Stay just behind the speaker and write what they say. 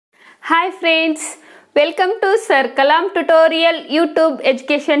Hi friends, welcome to sir Kalam tutorial YouTube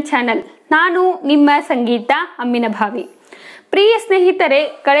education channel. ನಾನು ನಿಮ್ಮ ಸಂಗೀತ ಅಮ್ಮಿನಭಾವಿ. ಪ್ರಿಯ ಸ್ನೇಹಿತರೆ,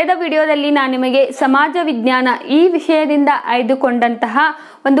 ಕಳೆದ ವಿಡಿಯೋದಲ್ಲಿ ನಾನು ನಿಮಗೆ ಸಮಾಜ ವಿಜ್ಞಾನ ಈ ವಿಷಯದಿಂದ ಆಯ್ದುಕೊಂಡಂತಹ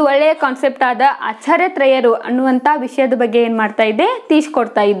ಒಂದು ಒಳ್ಳೆಯ ಕಾನ್ಸೆಪ್ಟ್ ಆದ ಆಚಾರ್ಯತ್ರಯರು ಅನ್ನುವಂಥ ವಿಷಯದ ಬಗ್ಗೆ ಏನು ಮಾಡ್ತಾ ಇದ್ದೆ,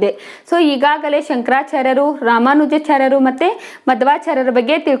 ತಿಳಿಸ್ಕೊಡ್ತಾ ಇದ್ದೆ. ಸೊ ಈಗಾಗಲೇ ಶಂಕರಾಚಾರ್ಯರು, ರಾಮಾನುಜಾಚಾರ್ಯರು ಮತ್ತು ಮಧ್ವಾಚಾರ್ಯರ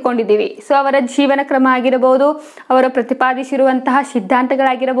ಬಗ್ಗೆ ತಿಳ್ಕೊಂಡಿದ್ದೀವಿ. ಸೊ ಅವರ ಜೀವನ ಕ್ರಮ ಆಗಿರಬಹುದು, ಅವರ ಪ್ರತಿಪಾದಿಸಿರುವಂತಹ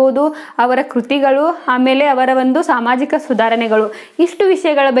ಸಿದ್ಧಾಂತಗಳಾಗಿರಬಹುದು, ಅವರ ಕೃತಿಗಳು, ಆಮೇಲೆ ಅವರ ಒಂದು ಸಾಮಾಜಿಕ ಸುಧಾರಣೆಗಳು, ಇಷ್ಟು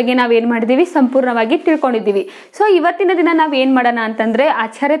ವಿಷಯಗಳ ಬಗ್ಗೆ ನಾವೇನು ಮಾಡಿದ್ದೀವಿ, ಸಂಪೂರ್ಣವಾಗಿ ತಿಳ್ಕೊಂಡಿದ್ದೀವಿ. ಸೊ ಇವತ್ತಿನ ದಿನ ನಾವು ಏನು ಮಾಡೋಣ ಅಂತಂದರೆ,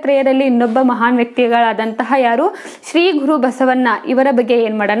 ಆಚಾರ್ಯತ್ರಯರಲ್ಲಿ ಇನ್ನೊಬ್ಬ ಮಹಾನ್ ವ್ಯಕ್ತಿಗಳಾದಂತಹ ಯಾರು, ಶ್ರೀ ಗುರು ಬಸವಣ್ಣ ಇವರ ಬಗ್ಗೆ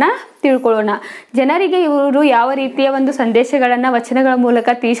ಏನು ಮಾಡೋಣ, ತಿಳ್ಕೊಳ್ಳೋಣ. ಜನರಿಗೆ ಇವರು ಯಾವ ರೀತಿಯ ಒಂದು ಸಂದೇಶಗಳನ್ನು ವಚನಗಳ ಮೂಲಕ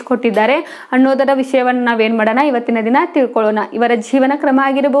ತಿಳಿಸ್ಕೊಟ್ಟಿದ್ದಾರೆ ಅನ್ನೋದರ ವಿಷಯವನ್ನು ನಾವೇನು ಮಾಡೋಣ, ಇವತ್ತಿನ ದಿನ ತಿಳ್ಕೊಳ್ಳೋಣ. ಇವರ ಜೀವನ ಕ್ರಮ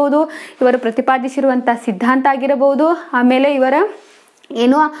ಆಗಿರಬಹುದು, ಇವರು ಪ್ರತಿಪಾದಿಸಿರುವಂಥ ಸಿದ್ಧಾಂತ ಆಗಿರಬಹುದು, ಆಮೇಲೆ ಇವರ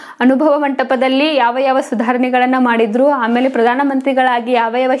ಏನು ಅನುಭವ ಮಂಟಪದಲ್ಲಿ ಯಾವ ಯಾವ ಸುಧಾರಣೆಗಳನ್ನು ಮಾಡಿದ್ರು, ಆಮೇಲೆ ಪ್ರಧಾನಮಂತ್ರಿಗಳಾಗಿ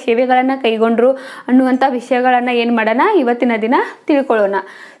ಯಾವ ಯಾವ ಸೇವೆಗಳನ್ನು ಕೈಗೊಂಡ್ರು ಅನ್ನುವಂಥ ವಿಷಯಗಳನ್ನು ಏನು ಮಾಡೋಣ, ಇವತ್ತಿನ ದಿನ ತಿಳ್ಕೊಳ್ಳೋಣ.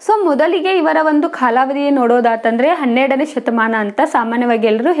 ಸೊ ಮೊದಲಿಗೆ ಇವರ ಒಂದು ಕಾಲಾವಧಿ ನೋಡೋದಾತಂದರೆ 12ನೇ ಶತಮಾನ ಅಂತ ಸಾಮಾನ್ಯವಾಗಿ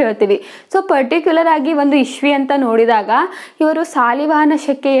ಎಲ್ಲರೂ ಹೇಳ್ತೀವಿ. ಸೊ ಪರ್ಟಿಕ್ಯುಲರ್ ಆಗಿ ಒಂದು ಇಸ್ವಿ ಅಂತ ನೋಡಿದಾಗ ಇವರು ಸಾಲಿವಾಹನ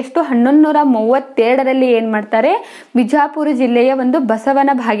ಶಕೆ 1132ರಲ್ಲಿ ಏನು ಮಾಡ್ತಾರೆ, ಬಿಜಾಪುರ ಜಿಲ್ಲೆಯ ಒಂದು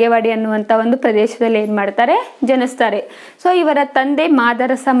ಬಸವನ ಭಾಗ್ಯವಾಡಿ ಅನ್ನುವಂಥ ಒಂದು ಪ್ರದೇಶದಲ್ಲಿ ಏನು ಮಾಡ್ತಾರೆ, ಜನಿಸ್ತಾರೆ. ಸೊ ಇವರ ತಂದೆ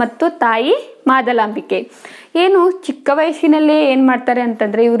ಮಾದರಸ ಮತ್ತು ತಾಯಿ ಮಾದಲಾಂಬಿಕೆ. ಏನು ಚಿಕ್ಕ ವಯಸ್ಸಿನಲ್ಲೇ ಏನು ಮಾಡ್ತಾರೆ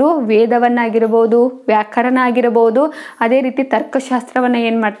ಅಂತಂದರೆ, ಇವರು ವೇದವನ್ನಾಗಿರ್ಬೋದು, ವ್ಯಾಕರಣ ಆಗಿರಬಹುದು, ಅದೇ ರೀತಿ ತರ್ಕಶಾಸ್ತ್ರವನ್ನು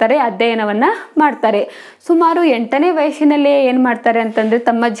ಏನು ಮಾಡ್ತಾರೆ, ಅಧ್ಯಯನವನ್ನು ಮಾಡ್ತಾರೆ. ಸುಮಾರು 8ನೇ ವಯಸ್ಸಿನಲ್ಲೇ ಏನು ಮಾಡ್ತಾರೆ ಅಂತಂದರೆ,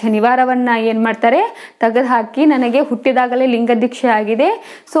 ತಮ್ಮ ಜನಿವಾರವನ್ನು ಏನು ಮಾಡ್ತಾರೆ, ತೆಗೆದುಹಾಕಿ ನನಗೆ ಹುಟ್ಟಿದಾಗಲೇ ಲಿಂಗ ದೀಕ್ಷೆ ಆಗಿದೆ,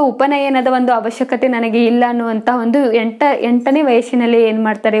 ಸೊ ಉಪನಯನದ ಒಂದು ಅವಶ್ಯಕತೆ ನನಗೆ ಇಲ್ಲ ಅನ್ನುವಂಥ ಒಂದು 8ನೇ ವಯಸ್ಸಿನಲ್ಲೇ ಏನು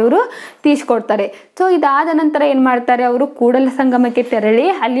ಮಾಡ್ತಾರೆ, ಇವರು ತೀಸ್ಕೊಡ್ತಾರೆ. ಸೊ ಇದಾದ ನಂತರ ಏನು ಮಾಡ್ತಾರೆ, ಅವರು ಕೂಡಲ ಸಂಗಮಕ್ಕೆ ತೆರಳಿ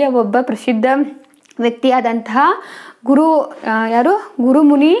ಅಲ್ಲಿಯ ಒಬ್ಬ ಪ್ರಸಿದ್ಧ ವ್ಯಕ್ತಿಯಾದಂತಹ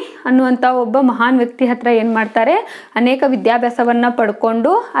ಗುರುಮುನಿ ಅನ್ನುವಂಥ ಒಬ್ಬ ಮಹಾನ್ ವ್ಯಕ್ತಿ ಹತ್ರ ಏನು ಮಾಡ್ತಾರೆ, ಅನೇಕ ವಿದ್ಯಾಭ್ಯಾಸವನ್ನು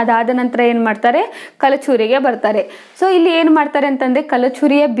ಪಡ್ಕೊಂಡು ಅದಾದ ನಂತರ ಏನು ಮಾಡ್ತಾರೆ, ಕಲಚೂರಿಗೆ ಬರ್ತಾರೆ. ಸೊ ಇಲ್ಲಿ ಏನು ಮಾಡ್ತಾರೆ ಅಂತಂದರೆ,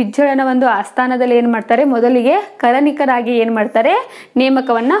 ಕಲಚೂರಿಯ ಬಿಜ್ಜಳನ ಒಂದು ಆಸ್ಥಾನದಲ್ಲಿ ಏನು ಮಾಡ್ತಾರೆ, ಮೊದಲಿಗೆ ಕರನಿಕರಾಗಿ ಏನು ಮಾಡ್ತಾರೆ,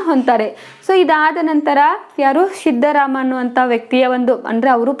 ನೇಮಕವನ್ನು ಹೊಂದ್ತಾರೆ. ಸೊ ಇದಾದ ನಂತರ ಯಾರು, ಸಿದ್ದರಾಮ ಅನ್ನುವಂಥ ವ್ಯಕ್ತಿಯ ಒಂದು,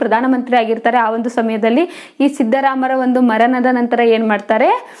 ಅಂದರೆ ಅವರು ಪ್ರಧಾನಮಂತ್ರಿ ಆಗಿರ್ತಾರೆ ಆ ಒಂದು ಸಮಯದಲ್ಲಿ. ಈ ಸಿದ್ದರಾಮರ ಒಂದು ಮರಣದ ನಂತರ ಏನು ಮಾಡ್ತಾರೆ,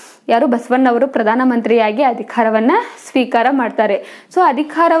 ಯಾರು ಬಸವಣ್ಣವರು ಪ್ರಧಾನಮಂತ್ರಿಯಾಗಿ ಅಧಿಕಾರವನ್ನು ಸ್ವೀಕಾರ ಮಾಡ್ತಾರೆ. ಸೊ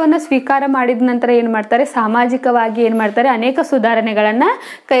ಅಧಿಕಾರವನ್ನು ಸ್ವೀಕಾರ ಮಾಡಿದ ನಂತರ ಏನು ಮಾಡ್ತಾರೆ, ಸಾಮಾಜಿಕವಾಗಿ ಏನು ಮಾಡ್ತಾರೆ, ಅನೇಕ ಸುಧಾರಣೆಗಳನ್ನು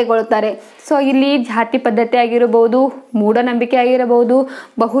ಕೈಗೊಳ್ಳುತ್ತಾರೆ. ಸೊ ಇಲ್ಲಿ ಜಾತಿ ಪದ್ಧತಿ ಆಗಿರಬಹುದು, ಮೂಢನಂಬಿಕೆ ಆಗಿರಬಹುದು,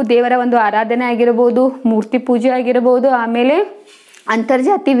 ಬಹುದೇವರ ಒಂದು ಆರಾಧನೆ ಆಗಿರಬಹುದು, ಮೂರ್ತಿ ಪೂಜೆ ಆಗಿರಬಹುದು, ಆಮೇಲೆ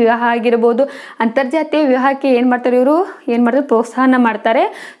ಅಂತರ್ಜಾತಿ ವಿವಾಹ ಆಗಿರ್ಬೋದು. ಅಂತರ್ಜಾತೀಯ ವಿವಾಹಕ್ಕೆ ಏನು ಮಾಡ್ತಾರೆ, ಇವರು ಏನು ಮಾಡ್ತಾರೆ, ಪ್ರೋತ್ಸಾಹನ ಮಾಡ್ತಾರೆ.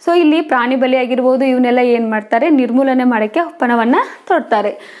 ಸೊ ಇಲ್ಲಿ ಪ್ರಾಣಿ ಬಲಿ ಆಗಿರ್ಬೋದು, ಇವನ್ನೆಲ್ಲ ಏನು ಮಾಡ್ತಾರೆ, ನಿರ್ಮೂಲನೆ ಮಾಡೋಕ್ಕೆ ಒಪ್ಪಣವನ್ನು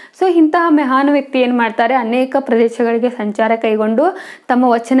ತೊಡ್ತಾರೆ. ಸೊ ಇಂತಹ ಮಹಾನ್ ವ್ಯಕ್ತಿ ಏನು ಮಾಡ್ತಾರೆ, ಅನೇಕ ಪ್ರದೇಶಗಳಿಗೆ ಸಂಚಾರ ಕೈಗೊಂಡು ತಮ್ಮ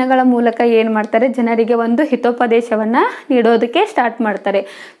ವಚನಗಳ ಮೂಲಕ ಏನು ಮಾಡ್ತಾರೆ, ಜನರಿಗೆ ಒಂದು ಹಿತೋಪದೇಶವನ್ನು ನೀಡೋದಕ್ಕೆ ಸ್ಟಾರ್ಟ್ ಮಾಡ್ತಾರೆ.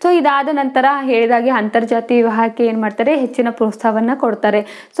 ಸೊ ಇದಾದ ನಂತರ ಹೇಳಿದಾಗೆ ಅಂತರ್ಜಾತಿ ವಿವಾಹಕ್ಕೆ ಏನು ಮಾಡ್ತಾರೆ, ಹೆಚ್ಚಿನ ಪ್ರೋತ್ಸಾಹವನ್ನು ಕೊಡ್ತಾರೆ.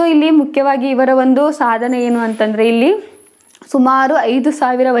 ಸೊ ಇಲ್ಲಿ ಮುಖ್ಯವಾಗಿ ಇವರ ಒಂದು ಸಾಧನೆ ಏನು ಅಂತಂದರೆ, ಇಲ್ಲಿ ಸುಮಾರು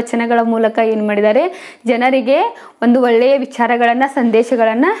 5,000 ವಚನಗಳ ಮೂಲಕ ಏನು ಮಾಡಿದ್ದಾರೆ, ಜನರಿಗೆ ಒಂದು ಒಳ್ಳೆಯ ವಿಚಾರಗಳನ್ನು,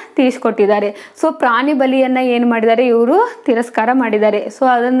 ಸಂದೇಶಗಳನ್ನು ತಿಳಿಸ್ಕೊಟ್ಟಿದ್ದಾರೆ. ಸೊ ಪ್ರಾಣಿ ಬಲಿಯನ್ನು ಏನು ಮಾಡಿದ್ದಾರೆ, ಇವರು ತಿರಸ್ಕಾರ ಮಾಡಿದ್ದಾರೆ. ಸೊ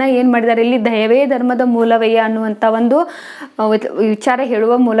ಅದನ್ನು ಏನು ಮಾಡಿದ್ದಾರೆ, ಇಲ್ಲಿ ದಯವೇ ಧರ್ಮದ ಮೂಲವಯ್ಯ ಅನ್ನುವಂಥ ಒಂದು ವಿಚಾರ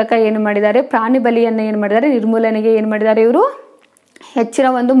ಹೇಳುವ ಮೂಲಕ ಏನು ಮಾಡಿದ್ದಾರೆ, ಪ್ರಾಣಿ ಬಲಿಯನ್ನು ಏನು ಮಾಡಿದ್ದಾರೆ, ನಿರ್ಮೂಲನೆಗೆ ಏನು ಮಾಡಿದ್ದಾರೆ, ಇವರು ಹೆಚ್ಚಿನ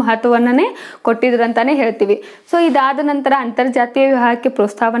ಒಂದು ಮಹತ್ವವನ್ನೇ ಕೊಟ್ಟಿದ್ರು ಅಂತಾನೆ ಹೇಳ್ತೀವಿ. ಸೊ ಇದಾದ ನಂತರ ಅಂತರ್ಜಾತೀಯ ವಿವಾಹಕ್ಕೆ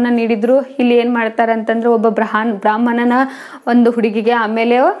ಪ್ರೋತ್ಸಾಹವನ್ನು ನೀಡಿದ್ರು. ಇಲ್ಲಿ ಏನು ಮಾಡ್ತಾರೆ ಅಂತಂದ್ರೆ, ಒಬ್ಬ ಬ್ರಾಹ್ಮಣನ ಒಂದು ಹುಡುಗಿಗೆ,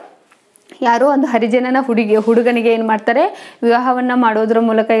 ಆಮೇಲೆ ಯಾರೋ ಒಂದು ಹರಿಜನನ ಹುಡುಗನಿಗೆ ಏನು ಮಾಡ್ತಾರೆ, ವಿವಾಹವನ್ನು ಮಾಡೋದ್ರ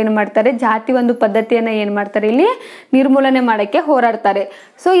ಮೂಲಕ ಏನು ಮಾಡ್ತಾರೆ, ಜಾತಿ ಒಂದು ಪದ್ಧತಿಯನ್ನು ಏನು ಮಾಡ್ತಾರೆ, ಇಲ್ಲಿ ನಿರ್ಮೂಲನೆ ಮಾಡೋಕ್ಕೆ ಹೋರಾಡ್ತಾರೆ.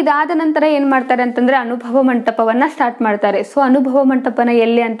 ಸೊ ಇದಾದ ನಂತರ ಏನು ಮಾಡ್ತಾರೆ ಅಂತಂದರೆ, ಅನುಭವ ಮಂಟಪವನ್ನು ಸ್ಟಾರ್ಟ್ ಮಾಡ್ತಾರೆ. ಸೊ ಅನುಭವ ಮಂಟಪನ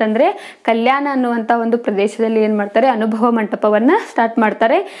ಎಲ್ಲಿ ಅಂತಂದರೆ, ಕಲ್ಯಾಣ ಅನ್ನುವಂಥ ಒಂದು ಪ್ರದೇಶದಲ್ಲಿ ಏನು ಮಾಡ್ತಾರೆ, ಅನುಭವ ಮಂಟಪವನ್ನು ಸ್ಟಾರ್ಟ್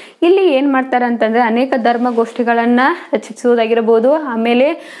ಮಾಡ್ತಾರೆ. ಇಲ್ಲಿ ಏನು ಮಾಡ್ತಾರೆ ಅಂತಂದರೆ, ಅನೇಕ ಧರ್ಮಗೋಷ್ಠಿಗಳನ್ನು ರಚಿಸುವುದಾಗಿರ್ಬೋದು, ಆಮೇಲೆ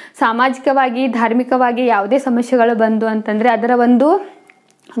ಸಾಮಾಜಿಕವಾಗಿ, ಧಾರ್ಮಿಕವಾಗಿ ಯಾವುದೇ ಸಮಸ್ಯೆಗಳು ಬಂದು ಅಂತಂದರೆ ಅದರ ಒಂದು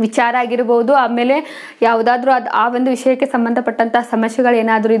ವಿಚಾರ ಆಗಿರ್ಬೋದು, ಆಮೇಲೆ ಯಾವುದಾದ್ರೂ ಆ ಒಂದು ವಿಷಯಕ್ಕೆ ಸಂಬಂಧಪಟ್ಟಂಥ ಸಮಸ್ಯೆಗಳು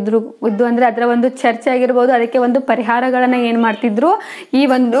ಏನಾದರೂ ಇದ್ದು ಅಂದರೆ ಅದರ ಒಂದು ಚರ್ಚೆ ಆಗಿರ್ಬೋದು, ಅದಕ್ಕೆ ಒಂದು ಪರಿಹಾರಗಳನ್ನು ಏನು ಮಾಡ್ತಿದ್ರು, ಈ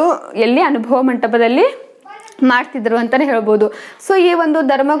ಒಂದು ಎಲ್ಲಿ ಅನುಭವ ಮಂಟಪದಲ್ಲಿ ಮಾಡ್ತಿದ್ರು ಅಂತಲೇ ಹೇಳ್ಬೋದು. ಸೊ ಈ ಒಂದು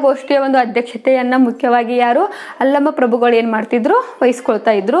ಧರ್ಮಗೋಷ್ಠಿಯ ಒಂದು ಅಧ್ಯಕ್ಷತೆಯನ್ನು ಮುಖ್ಯವಾಗಿ ಯಾರು, ಅಲ್ಲಮ ಪ್ರಭುಗಳು ಏನು ಮಾಡ್ತಿದ್ರು,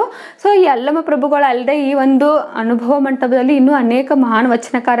 ವಹಿಸ್ಕೊಳ್ತಾ ಇದ್ರು. ಸೊ ಈ ಅಲ್ಲಮ ಪ್ರಭುಗಳು ಅಲ್ಲದೆ ಈ ಒಂದು ಅನುಭವ ಮಂಟಪದಲ್ಲಿ ಇನ್ನೂ ಅನೇಕ ಮಹಾನ್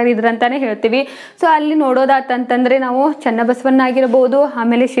ವಚನಕಾರರು ಇದ್ರು ಅಂತಾನೆ ಹೇಳ್ತೀವಿ. ಸೊ ಅಲ್ಲಿ ನೋಡೋದಾತಂತಂದರೆ ನಾವು ಚನ್ನಬಸವಣ್ಣ ಆಗಿರ್ಬೋದು,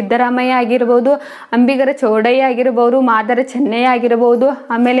 ಆಮೇಲೆ ಸಿದ್ದರಾಮಯ್ಯ ಆಗಿರ್ಬೋದು, ಅಂಬಿಗರ ಚೌಡಯ್ಯ ಆಗಿರ್ಬೋದು, ಮಾದರ ಚೆನ್ನಯ್ಯ ಆಗಿರ್ಬೋದು,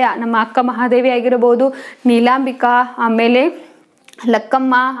 ಆಮೇಲೆ ನಮ್ಮ ಅಕ್ಕ ಮಹಾದೇವಿ ಆಗಿರ್ಬೋದು, ನೀಲಾಂಬಿಕಾ, ಆಮೇಲೆ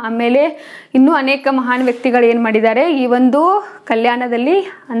ಲಕ್ಕಮ್ಮ, ಆಮೇಲೆ ಇನ್ನೂ ಅನೇಕ ಮಹಾನ್ ವ್ಯಕ್ತಿಗಳು ಏನು ಮಾಡಿದ್ದಾರೆ ಈ ಒಂದು ಕಲ್ಯಾಣದಲ್ಲಿ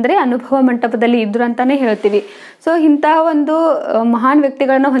ಅಂದರೆ ಅನುಭವ ಮಂಟಪದಲ್ಲಿ ಇದ್ರು ಅಂತಾನೆ ಹೇಳ್ತೀವಿ. ಸೊ ಇಂತಹ ಒಂದು ಮಹಾನ್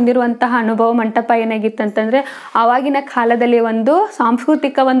ವ್ಯಕ್ತಿಗಳನ್ನ ಹೊಂದಿರುವಂತಹ ಅನುಭವ ಮಂಟಪ ಏನಾಗಿತ್ತು ಅಂತಂದರೆ ಆವಾಗಿನ ಕಾಲದಲ್ಲಿ ಒಂದು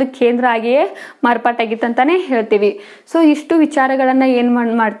ಸಾಂಸ್ಕೃತಿಕ ಒಂದು ಕೇಂದ್ರ ಆಗಿಯೇ ಮಾರ್ಪಾಟಾಗಿತ್ತು ಅಂತಾನೆ ಹೇಳ್ತೀವಿ. ಸೊ ಇಷ್ಟು ವಿಚಾರಗಳನ್ನು ಏನು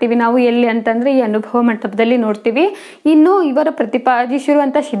ಮಾಡ್ತೀವಿ ನಾವು ಎಲ್ಲಿ ಅಂತಂದರೆ ಈ ಅನುಭವ ಮಂಟಪದಲ್ಲಿ ನೋಡ್ತೀವಿ. ಇನ್ನು ಇವರು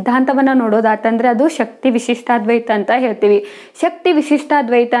ಪ್ರತಿಪಾದಿಸಿರುವಂಥ ಸಿದ್ಧಾಂತವನ್ನು ನೋಡೋದಾತಂದರೆ ಅದು ಶಕ್ತಿ ವಿಶಿಷ್ಟಾದ್ವೈತ ಅಂತ ಹೇಳ್ತೀವಿ. ಶಕ್ತಿ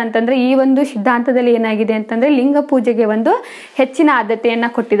ವಿಶಿಷ್ಟಾದ್ವೈತ ಅಂತಂದರೆ ಈ ಒಂದು ಸಿದ್ಧಾಂತದಲ್ಲಿ ಏನಾಗಿದೆ ಅಂತಂದರೆ ಲಿಂಗ ಪೂಜೆಗೆ ಒಂದು ಹೆಚ್ಚಿನ ಆದ್ಯತೆಯನ್ನು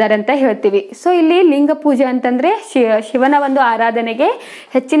ಕೊಟ್ಟಿದ್ದಾರೆ ಅಂತ ಹೇಳ್ತೀವಿ. ಸೊ ಇಲ್ಲಿ ಲಿಂಗ ಪೂಜೆ ಅಂತಂದರೆ ಶಿವನ ಒಂದು ಆರಾಧನೆಗೆ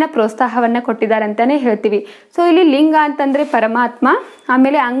ಹೆಚ್ಚಿನ ಪ್ರೋತ್ಸಾಹವನ್ನು ಕೊಟ್ಟಿದ್ದಾರೆ ಅಂತಾನೆ ಹೇಳ್ತೀವಿ. ಸೊ ಇಲ್ಲಿ ಲಿಂಗ ಅಂತಂದರೆ ಪರಮಾತ್ಮ,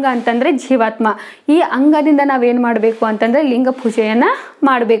 ಆಮೇಲೆ ಅಂಗ ಅಂತಂದರೆ ಜೀವಾತ್ಮ. ಈ ಅಂಗದಿಂದ ನಾವೇನು ಮಾಡಬೇಕು ಅಂತಂದರೆ ಲಿಂಗ ಪೂಜೆಯನ್ನು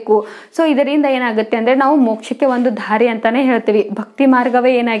ಮಾಡಬೇಕು. ಸೊ ಇದರಿಂದ ಏನಾಗುತ್ತೆ ಅಂದರೆ ನಾವು ಮೋಕ್ಷಕ್ಕೆ ಒಂದು ದಾರಿ ಅಂತಾನೆ ಹೇಳ್ತೀವಿ. ಭಕ್ತಿ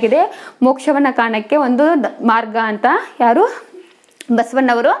ಮಾರ್ಗವೇ ಏನಾಗಿದೆ ಮೋಕ್ಷವನ್ನು ಕಾಣಕ್ಕೆ ಒಂದು ಮಾರ್ಗ ಅಂತ ಯಾರು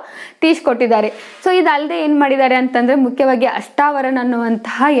ಬಸವಣ್ಣವರು ತೀಸ್ಕೊಟ್ಟಿದ್ದಾರೆ. ಸೊ ಇದಲ್ಲದೆ ಏನು ಮಾಡಿದ್ದಾರೆ ಅಂತಂದರೆ ಮುಖ್ಯವಾಗಿ ಅಷ್ಟಾವರಣ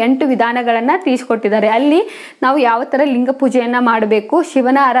ಅನ್ನುವಂತಹ 8 ವಿಧಾನಗಳನ್ನು ತೀಸ್ಕೊಟ್ಟಿದ್ದಾರೆ. ಅಲ್ಲಿ ನಾವು ಯಾವ ಥರ ಲಿಂಗ ಪೂಜೆಯನ್ನು ಮಾಡಬೇಕು,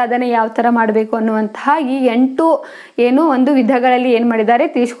 ಶಿವನ ಆರಾಧನೆ ಯಾವ ಥರ ಮಾಡಬೇಕು ಅನ್ನುವಂತಹ ಈ 8 ಏನು ಒಂದು ವಿಧಗಳಲ್ಲಿ ಏನು ಮಾಡಿದ್ದಾರೆ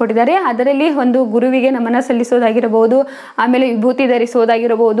ತೀಸ್ಕೊಟ್ಟಿದ್ದಾರೆ. ಅದರಲ್ಲಿ ಒಂದು ಗುರುವಿಗೆ ನಮನ ಸಲ್ಲಿಸೋದಾಗಿರಬಹುದು, ಆಮೇಲೆ ವಿಭೂತಿ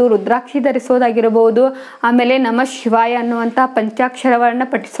ಧರಿಸೋದಾಗಿರಬಹುದು, ರುದ್ರಾಕ್ಷಿ ಧರಿಸೋದಾಗಿರಬಹುದು, ಆಮೇಲೆ ನಮ ಶಿವಾಯ ಅನ್ನುವಂಥ ಪಂಚಾಕ್ಷರವನ್ನು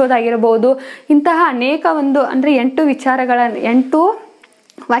ಪಠಿಸೋದಾಗಿರಬಹುದು. ಇಂತಹ ಅನೇಕ ಒಂದು ಅಂದರೆ 8 ವಿಚಾರಗಳ 8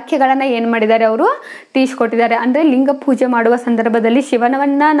 ವಾಕ್ಯಗಳನ್ನು ಏನು ಮಾಡಿದ್ದಾರೆ ಅವರು ತೀಸ್ಕೊಟ್ಟಿದ್ದಾರೆ. ಅಂದರೆ ಲಿಂಗ ಪೂಜೆ ಮಾಡುವ ಸಂದರ್ಭದಲ್ಲಿ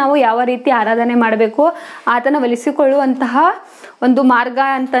ಶಿವನವನ್ನು ನಾವು ಯಾವ ರೀತಿ ಆರಾಧನೆ ಮಾಡಬೇಕು, ಆತನ ಒಲಿಸಿಕೊಳ್ಳುವಂತಹ ಒಂದು ಮಾರ್ಗ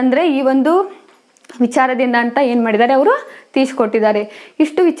ಅಂತಂದರೆ ಈ ಒಂದು ವಿಚಾರದಿಂದ ಅಂತ ಏನು ಮಾಡಿದ್ದಾರೆ ಅವರು ತೀಸ್ಕೊಟ್ಟಿದ್ದಾರೆ.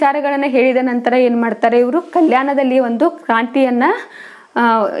 ಇಷ್ಟು ವಿಚಾರಗಳನ್ನು ಹೇಳಿದ ನಂತರ ಏನು ಮಾಡ್ತಾರೆ ಇವರು ಕಲ್ಯಾಣದಲ್ಲಿ ಒಂದು ಕ್ರಾಂತಿಯನ್ನು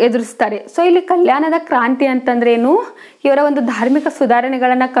ಎದುರಿಸ್ತಾರೆ. ಸೊ ಇಲ್ಲಿ ಕಲ್ಯಾಣದ ಕ್ರಾಂತಿ ಅಂತಂದ್ರೆ ಏನು, ಇವರ ಒಂದು ಧಾರ್ಮಿಕ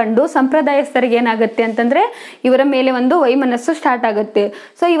ಸುಧಾರಣೆಗಳನ್ನು ಕಂಡು ಸಂಪ್ರದಾಯಸ್ಥರಿಗೆ ಏನಾಗುತ್ತೆ ಅಂತಂದರೆ ಇವರ ಮೇಲೆ ಒಂದು ವೈಮನಸ್ಸು ಸ್ಟಾರ್ಟ್ ಆಗುತ್ತೆ.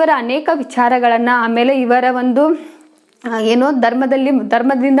 ಸೊ ಇವರ ಅನೇಕ ವಿಚಾರಗಳನ್ನು ಆಮೇಲೆ ಇವರ ಒಂದು ಏನೋ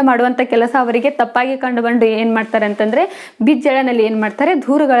ಧರ್ಮದಿಂದ ಮಾಡುವಂಥ ಕೆಲಸ ಅವರಿಗೆ ತಪ್ಪಾಗಿ ಕಂಡುಬಂದು ಏನು ಮಾಡ್ತಾರೆ ಅಂತಂದರೆ ಬಿಜ್ಜಳನಲ್ಲಿ ಏನು ಮಾಡ್ತಾರೆ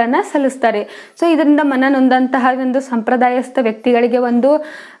ದೂರುಗಳನ್ನು ಸಲ್ಲಿಸ್ತಾರೆ. ಸೊ ಇದರಿಂದ ಮನನೊಂದಂತಹ ಒಂದು ಸಂಪ್ರದಾಯಸ್ಥ ವ್ಯಕ್ತಿಗಳಿಗೆ ಒಂದು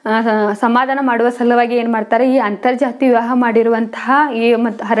ಸಮಾಧಾನ ಮಾಡುವ ಸಲುವಾಗಿ ಏನು ಮಾಡ್ತಾರೆ ಈ ಅಂತರ್ಜಾತಿ ವಿವಾಹ ಮಾಡಿರುವಂತಹ ಈ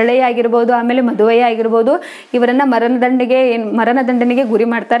ಹರಳೆಯ ಆಗಿರ್ಬೋದು, ಆಮೇಲೆ ಮದುವೆಯ ಆಗಿರ್ಬೋದು, ಇವರನ್ನು ಮರಣದಂಡನೆಗೆ ಗುರಿ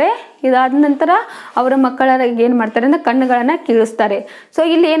ಮಾಡ್ತಾರೆ. ಇದಾದ ನಂತರ ಅವರ ಮಕ್ಕಳಿಗೆ ಏನು ಮಾಡ್ತಾರೆ ಅಂದರೆ ಕಣ್ಣುಗಳನ್ನು ಕೀಳಿಸ್ತಾರೆ. ಸೊ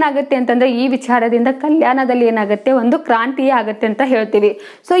ಇಲ್ಲಿ ಏನಾಗುತ್ತೆ ಅಂತಂದರೆ ಈ ವಿಚಾರದಿಂದ ಕಲ್ಯಾಣದಲ್ಲಿ ಏನಾಗುತ್ತೆ ಒಂದು ಕ್ರಾಂತಿಯೇ ಆಗುತ್ತೆ ಅಂತ ಹೇಳ್ತೀವಿ.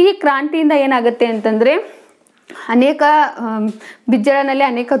 ಸೊ ಈ ಕ್ರಾಂತಿಯಿಂದ ಏನಾಗುತ್ತೆ ಅಂತಂದರೆ ಅನೇಕ ಬಿಜ್ಜಳನಲ್ಲಿ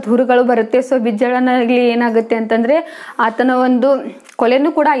ಅನೇಕ ದೂರುಗಳು ಬರುತ್ತೆ. ಸೊ ಬಿಜ್ಜಳನಲ್ಲಿ ಏನಾಗುತ್ತೆ ಅಂತಂದರೆ ಆತನ ಒಂದು ಕೊಲೆನೂ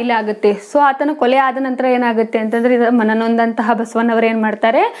ಕೂಡ ಇಲ್ಲೇ ಆಗುತ್ತೆ. ಸೊ ಆತನ ಕೊಲೆ ಆದ ನಂತರ ಏನಾಗುತ್ತೆ ಅಂತಂದರೆ ಇದರ ಮನನೊಂದಂತಹ ಬಸವಣ್ಣವರು ಏನು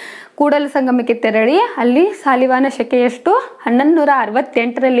ಮಾಡ್ತಾರೆ ಕೂಡಲ ಸಂಗಮಕ್ಕೆ ತೆರಳಿ ಅಲ್ಲಿ ಸಾಲಿವಾನ ಶಕೆ ಎಷ್ಟು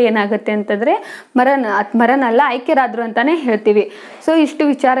 1168ರಲ್ಲಿ ಏನಾಗುತ್ತೆ ಅಂತಂದರೆ ಮರನಲ್ಲ ಐಕ್ಯರಾದರು ಅಂತಾನೆ ಹೇಳ್ತೀವಿ. ಸೊ ಇಷ್ಟು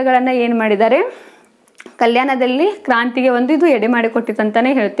ವಿಚಾರಗಳನ್ನು ಏನು ಮಾಡಿದ್ದಾರೆ ಕಲ್ಯಾಣದಲ್ಲಿ ಕ್ರಾಂತಿಗೆ ಒಂದು ಇದು ಎಡೆ ಮಾಡಿಕೊಟ್ಟಿತ್ತು ಅಂತಾನೆ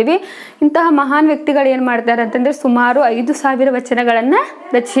ಹೇಳ್ತೀವಿ. ಇಂತಹ ಮಹಾನ್ ವ್ಯಕ್ತಿಗಳು ಏನು ಮಾಡ್ತಾರೆ ಅಂತಂದರೆ ಸುಮಾರು 5000 ವಚನಗಳನ್ನು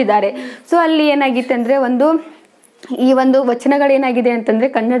ರಚಿಸಿದ್ದಾರೆ. ಸೊ ಅಲ್ಲಿ ಏನಾಗಿತ್ತು ಅಂದರೆ ಈ ಒಂದು ವಚನಗಳೇನಾಗಿದೆ ಅಂತಂದರೆ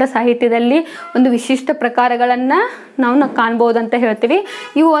ಕನ್ನಡ ಸಾಹಿತ್ಯದಲ್ಲಿ ಒಂದು ವಿಶಿಷ್ಟ ಪ್ರಕಾರಗಳನ್ನು ನಾವು ಕಾಣ್ಬೋದು ಅಂತ ಹೇಳ್ತೀವಿ.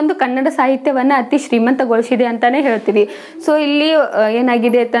 ಇವು ಒಂದು ಕನ್ನಡ ಸಾಹಿತ್ಯವನ್ನು ಅತಿ ಶ್ರೀಮಂತಗೊಳಿಸಿದೆ ಅಂತಲೇ ಹೇಳ್ತೀವಿ. ಸೊ ಇಲ್ಲಿ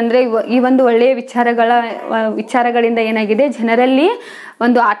ಏನಾಗಿದೆ ಅಂತಂದರೆ ಈ ಒಂದು ಒಳ್ಳೆಯ ವಿಚಾರಗಳಿಂದ ಏನಾಗಿದೆ ಜನರಲ್ಲಿ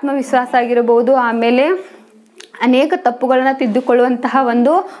ಒಂದು ಆತ್ಮವಿಶ್ವಾಸ ಆಗಿರಬಹುದು, ಆಮೇಲೆ ಅನೇಕ ತಪ್ಪುಗಳನ್ನು ತಿದ್ದುಕೊಳ್ಳುವಂತಹ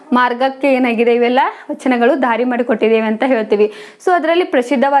ಒಂದು ಮಾರ್ಗಕ್ಕೆ ಏನಾಗಿದೆ ಇವೆಲ್ಲ ವಚನಗಳು ದಾರಿ ಮಾಡಿಕೊಟ್ಟಿದ್ದೇವೆ ಅಂತ ಹೇಳ್ತೀವಿ. ಸೊ ಅದರಲ್ಲಿ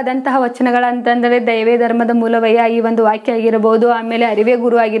ಪ್ರಸಿದ್ಧವಾದಂತಹ ವಚನಗಳಂತಂದರೆ ದೈವೇ ಧರ್ಮದ ಮೂಲವಯ್ಯ ಈ ಒಂದು ವಾಕ್ಯ ಆಗಿರಬಹುದು, ಆಮೇಲೆ ಅರಿವೇ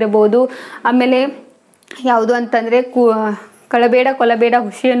ಗುರು ಆಗಿರಬಹುದು, ಆಮೇಲೆ ಯಾವುದು ಅಂತಂದರೆ ಕಳಬೇಡ ಕೊಲಬೇಡ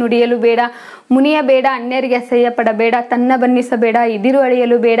ಹುಷಿಯ ನುಡಿಯಲು ಬೇಡ, ಮುನಿಯ ಬೇಡ ಅನ್ಯರಿಗೆ ಅಸಹ್ಯ ಪಡಬೇಡ, ತನ್ನ ಬನ್ನಿಸಬೇಡ ಇದಿರು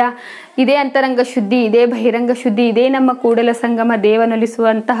ಅಳೆಯಲು ಬೇಡ, ಇದೇ ಅಂತರಂಗ ಶುದ್ಧಿ ಇದೇ ಬಹಿರಂಗ ಶುದ್ಧಿ ಇದೇ ನಮ್ಮ ಕೂಡಲ ಸಂಗಮ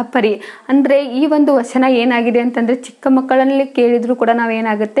ದೇವನೊಲಿಸುವಂತಹ ಪರಿ. ಅಂದರೆ ಈ ಒಂದು ವಚನ ಏನಾಗಿದೆ ಅಂತಂದರೆ ಚಿಕ್ಕ ಮಕ್ಕಳಲ್ಲಿ ಕೇಳಿದ್ರು ಕೂಡ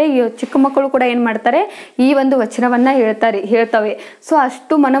ನಾವೇನಾಗುತ್ತೆ ಈ ಚಿಕ್ಕ ಮಕ್ಕಳು ಕೂಡ ಏನು ಮಾಡ್ತಾರೆ ಈ ಒಂದು ವಚನವನ್ನು ಹೇಳ್ತವೆ. ಸೊ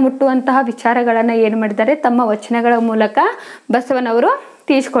ಅಷ್ಟು ಮನಮುಟ್ಟುವಂತಹ ವಿಚಾರಗಳನ್ನು ಏನು ಮಾಡಿದ್ದಾರೆ ತಮ್ಮ ವಚನಗಳ ಮೂಲಕ ಬಸವನವರು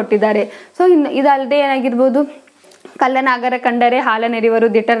ತೀಸ್ಕೊಟ್ಟಿದ್ದಾರೆ. ಸೊ ಇದಲ್ಲದೆ ಏನಾಗಿರ್ಬೋದು ಕಲ್ಲನಾಗರ ಕಂಡರೆ ಹಾಲನೆರಿವರು,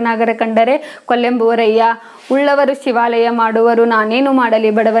 ದಿಟರನಾಗರ ಕಂಡರೆ ಕೊಲ್ಲೆಂಬುವರಯ್ಯ, ಉಳ್ಳವರು ಶಿವಾಲಯ ಮಾಡುವರು ನಾನೇನು ಮಾಡಲಿ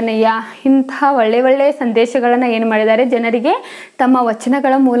ಬಡವನಯ್ಯ. ಇಂತಹ ಒಳ್ಳೆಯ ಸಂದೇಶಗಳನ್ನು ಏನು ಮಾಡಿದ್ದಾರೆ ಜನರಿಗೆ ತಮ್ಮ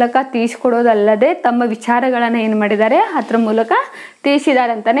ವಚನಗಳ ಮೂಲಕ ತೀಸ್ಕೊಡೋದಲ್ಲದೆ ತಮ್ಮ ವಿಚಾರಗಳನ್ನು ಏನು ಮಾಡಿದ್ದಾರೆ ಅದರ ಮೂಲಕ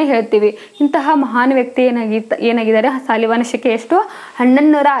ತಿಳಿಸಿದ್ದಾರೆ ಅಂತಲೇ ಹೇಳ್ತೀವಿ. ಇಂತಹ ಮಹಾನ್ ವ್ಯಕ್ತಿ ಏನಾಗಿದ್ದಾರೆ ಸಾಲಿವಾನ ಶಕೆ ಎಷ್ಟು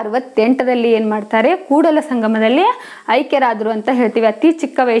 1168ರಲ್ಲಿ ಏನು ಮಾಡ್ತಾರೆ ಕೂಡಲ ಸಂಗಮದಲ್ಲಿ ಐಕ್ಯರಾದರು ಅಂತ ಹೇಳ್ತೀವಿ. ಅತಿ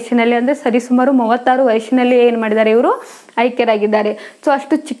ಚಿಕ್ಕ ವಯಸ್ಸಿನಲ್ಲಿ ಅಂದರೆ ಸರಿಸುಮಾರು 36 ವಯಸ್ಸಿನಲ್ಲಿ ಏನು ಮಾಡಿದ್ದಾರೆ ಇವರು ಐಕ್ಯರಾಗಿದ್ದಾರೆ. ಸೊ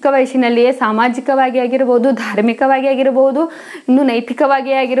ಅಷ್ಟು ಚಿಕ್ಕ ವಯಸ್ಸಿನಲ್ಲಿಯೇ ಸಾಮಾಜಿಕವಾಗಿ ಆಗಿರ್ಬೋದು, ಧಾರ್ಮಿಕವಾಗಿ ಆಗಿರ್ಬೋದು, ಇನ್ನು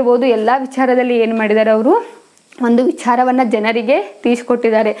ನೈತಿಕವಾಗಿ ಆಗಿರ್ಬೋದು ಎಲ್ಲ ವಿಚಾರದಲ್ಲಿ ಏನು ಮಾಡಿದ್ದಾರೆ ಅವರು ಒಂದು ವಿಚಾರವನ್ನು ಜನರಿಗೆ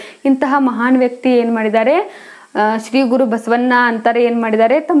ತಿಳಿಸ್ಕೊಟ್ಟಿದ್ದಾರೆ. ಇಂತಹ ಮಹಾನ್ ವ್ಯಕ್ತಿ ಏನು ಮಾಡಿದ್ದಾರೆ, ಶ್ರೀ ಗುರು ಬಸವಣ್ಣ ಅಂತಾರೆ ಏನು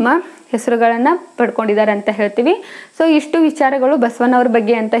ಮಾಡಿದ್ದಾರೆ, ತಮ್ಮ ಹೆಸರುಗಳನ್ನು ಪಡ್ಕೊಂಡಿದ್ದಾರೆ ಅಂತ ಹೇಳ್ತೀವಿ. ಸೊ ಇಷ್ಟು ವಿಚಾರಗಳು ಬಸವಣ್ಣವ್ರ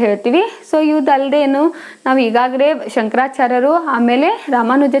ಬಗ್ಗೆ ಅಂತ ಹೇಳ್ತೀವಿ. ಸೊ ಇದಲ್ಲದೇನು ನಾವು ಈಗಾಗಲೇ ಶಂಕರಾಚಾರ್ಯರು, ಆಮೇಲೆ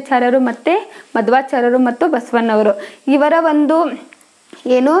ರಾಮಾನುಜಾಚಾರ್ಯರು ಮತ್ತು ಮಧ್ವಾಚಾರ್ಯರು ಮತ್ತು ಬಸವಣ್ಣವರು ಇವರ ಒಂದು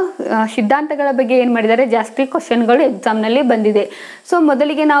ಏನು ಸಿದ್ಧಾಂತಗಳ ಬಗ್ಗೆ ಏನು ಮಾಡಿದ್ದಾರೆ, ಜಾಸ್ತಿ ಕ್ವಶನ್ಗಳು ಎಕ್ಸಾಮ್ನಲ್ಲಿ ಬಂದಿದೆ. ಸೊ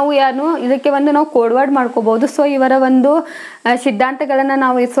ಮೊದಲಿಗೆ ನಾವು ಇದಕ್ಕೆ ಒಂದು ನಾವು ಕೋಡ್ ವರ್ಡ್ ಮಾಡ್ಕೋಬಹುದು. ಸೊ ಇವರ ಒಂದು ಸಿದ್ಧಾಂತಗಳನ್ನು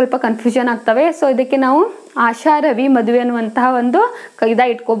ನಾವು ಸ್ವಲ್ಪ ಕನ್ಫ್ಯೂಷನ್ ಆಗ್ತವೆ. ಸೊ ಇದಕ್ಕೆ ನಾವು ಆಶಾ ರವಿ ಮದುವೆ ಅನ್ನುವಂತಹ ಒಂದು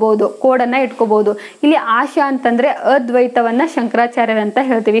ಇಟ್ಕೋಬಹುದು, ಕೋಡನ್ನು ಇಟ್ಕೋಬಹುದು. ಇಲ್ಲಿ ಆಶಾ ಅಂತಂದರೆ ಅದ್ವೈತವನ್ನು ಶಂಕರಾಚಾರ್ಯರಂತ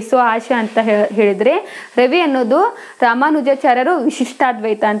ಹೇಳ್ತೀವಿ. ಸೊ ಆಶಾ ಅಂತ ಹೇಳಿದರೆ, ರವಿ ಅನ್ನೋದು ರಾಮಾನುಜಾಚಾರ್ಯರು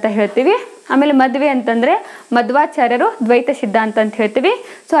ವಿಶಿಷ್ಟಾದ್ವೈತ ಅಂತ ಹೇಳ್ತೀವಿ. ಆಮೇಲೆ ಮದುವೆ ಅಂತಂದರೆ ಮಧ್ವಾಚಾರ್ಯರು ದ್ವೈತ ಸಿದ್ಧಾಂತ ಅಂತ ಹೇಳ್ತೀವಿ.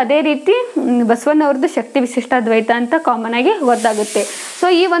 ಸೊ ಅದೇ ರೀತಿ ಬಸವಣ್ಣವ್ರದ್ದು ಶಕ್ತಿ ವಿಶಿಷ್ಟಾದ್ವೈತ ಅಂತ ಕಾಮನ್ ಆಗಿ ಗೊತ್ತಾಗುತ್ತೆ. ಸೊ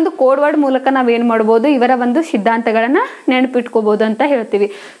ಈ ಒಂದು ಕೋಡ್ ವರ್ಡ್ ಮೂಲಕ ನಾವೇನು ಮಾಡ್ಬೋದು, ಇವರ ಒಂದು ಸಿದ್ಧಾಂತಗಳನ್ನು ನೆನಪಿಟ್ಕೋಬೋದು ಅಂತ ಹೇಳ್ತೀವಿ.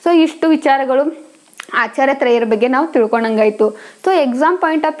 ಸೊ ಇಷ್ಟು ವಿಚಾರಗಳು ಆಚಾರ್ಯ ತ್ರಯರ ಬಗ್ಗೆ ನಾವು ತಿಳ್ಕೊಂಡಂಗಾಯ್ತು. So exam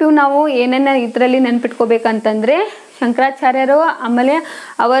point of view ನಾವು ಏನೇನು ಇದರಲ್ಲಿ ನೆನಪಿಟ್ಕೋಬೇಕಂತಂದರೆ, ಶಂಕರಾಚಾರ್ಯರು ಆಮೇಲೆ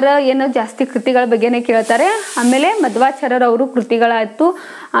ಅವರ ಏನು ಜಾಸ್ತಿ ಕೃತಿಗಳ ಬಗ್ಗೆನೇ ಕೇಳ್ತಾರೆ. ಆಮೇಲೆ ಮಧ್ವಾಚಾರ್ಯರು ಅವರು ಕೃತಿಗಳಾಯಿತು,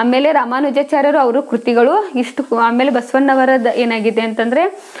 ಆಮೇಲೆ ರಾಮಾನುಜಾಚಾರ್ಯರು ಅವರು ಕೃತಿಗಳು ಇಷ್ಟು. ಆಮೇಲೆ ಬಸವಣ್ಣವರದ್ದು ಏನಾಗಿದೆ ಅಂತಂದರೆ,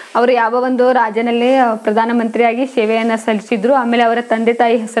 ಅವರು ಯಾವ ಒಂದು ರಾಜ್ಯದಲ್ಲಿ ಪ್ರಧಾನಮಂತ್ರಿಯಾಗಿ ಸೇವೆಯನ್ನು ಸಲ್ಲಿಸಿದ್ರು, ಆಮೇಲೆ ಅವರ ತಂದೆ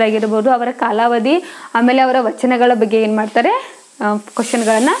ತಾಯಿ ಹೆಸರಾಗಿರ್ಬೋದು, ಅವರ ಕಾಲಾವಧಿ, ಆಮೇಲೆ ಅವರ ವಚನಗಳ ಬಗ್ಗೆ ಏನು ಮಾಡ್ತಾರೆ,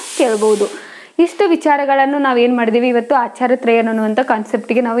 ಕ್ವಶನ್ಗಳನ್ನು ಕೇಳ್ಬೋದು. ಇಷ್ಟು ವಿಚಾರಗಳನ್ನು ನಾವು ಏನು ಮಾಡಿದ್ದೀವಿ ಇವತ್ತು ಆಚಾರ್ಯ ತ್ರಯ ಅನ್ನುವಂಥ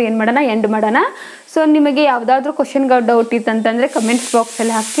ಕಾನ್ಸೆಪ್ಟಿಗೆ ನಾವು ಏನು ಮಾಡೋಣ, ಎಂಡ್ ಮಾಡೋಣ. ಸೊ ನಿಮಗೆ ಯಾವುದಾದ್ರೂ ಕ್ವಶನ್ಗಳು ಡೌಟ್ ಇತ್ತಂತಂದರೆ ಕಮೆಂಟ್ಸ್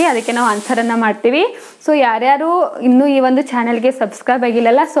ಬಾಕ್ಸಲ್ಲಿ ಹಾಕಿ, ಅದಕ್ಕೆ ನಾವು ಆನ್ಸರನ್ನು ಮಾಡ್ತೀವಿ. ಸೊ ಯಾರ್ಯಾರು ಇನ್ನೂ ಈ ಒಂದು ಚಾನಲ್ಗೆ ಸಬ್ಸ್ಕ್ರೈಬ್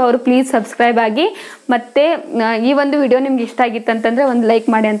ಆಗಿಲ್ಲಲ್ಲ, ಸೊ ಅವರು ಪ್ಲೀಸ್ ಸಬ್ಸ್ಕ್ರೈಬ್ ಆಗಿ. ಮತ್ತು ಈ ಒಂದು ವಿಡಿಯೋ ನಿಮ್ಗೆ ಇಷ್ಟ ಆಗಿತ್ತಂತಂದರೆ ಒಂದು ಲೈಕ್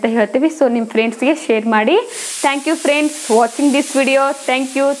ಮಾಡಿ ಅಂತ ಹೇಳ್ತೀವಿ. ಸೊ ನಿಮ್ಮ ಫ್ರೆಂಡ್ಸ್ಗೆ ಶೇರ್ ಮಾಡಿ. Thank you friends watching this video.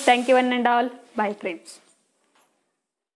 Thank you one and all. Bye friends.